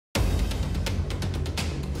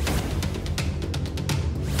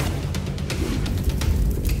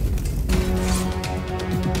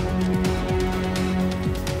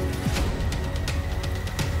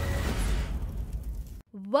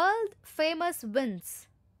famous winds.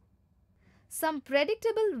 Some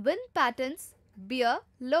predictable wind patterns bear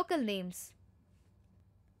local names.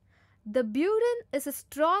 The BURAN is a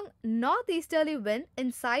strong northeasterly wind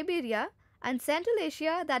in Siberia and Central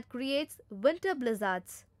Asia that creates winter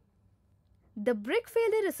blizzards. The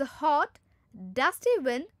Brickfielder is a hot, dusty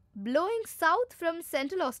wind blowing south from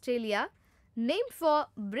Central Australia, named for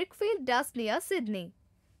Brickfield dust near Sydney.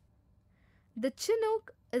 The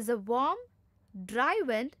Chinook is a warm, dry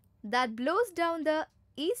wind that blows down the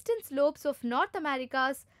eastern slopes of North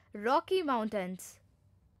America's Rocky Mountains.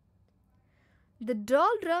 The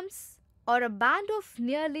Doldrums are a band of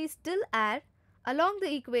nearly still air along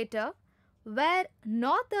the equator where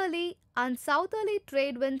northerly and southerly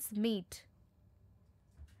trade winds meet.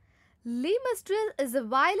 Mistral is a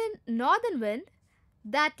violent northern wind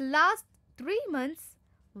that lasts 3 months,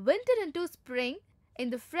 winter into spring, in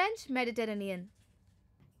the French Mediterranean.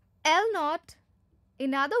 Norte,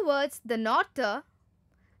 in other words the Norte,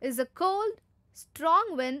 is a cold,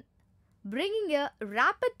 strong wind bringing a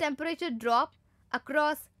rapid temperature drop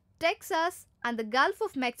across Texas and the Gulf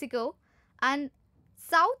of Mexico and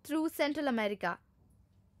south through Central America.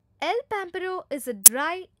 PAMPERO is a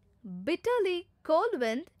dry, bitterly cold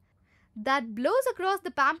wind that blows across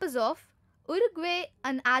the pampas of Uruguay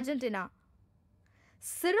and Argentina.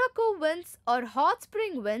 Sirocco winds or hot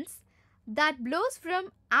spring winds that blows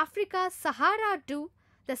from Africa's Sahara to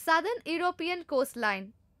the southern European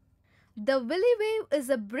coastline. The Willy wave is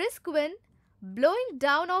a brisk wind blowing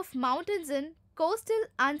down off mountains in coastal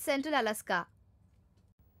and central Alaska.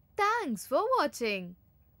 Thanks for watching.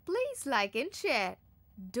 Please like and share.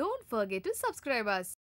 Don't forget to subscribe us.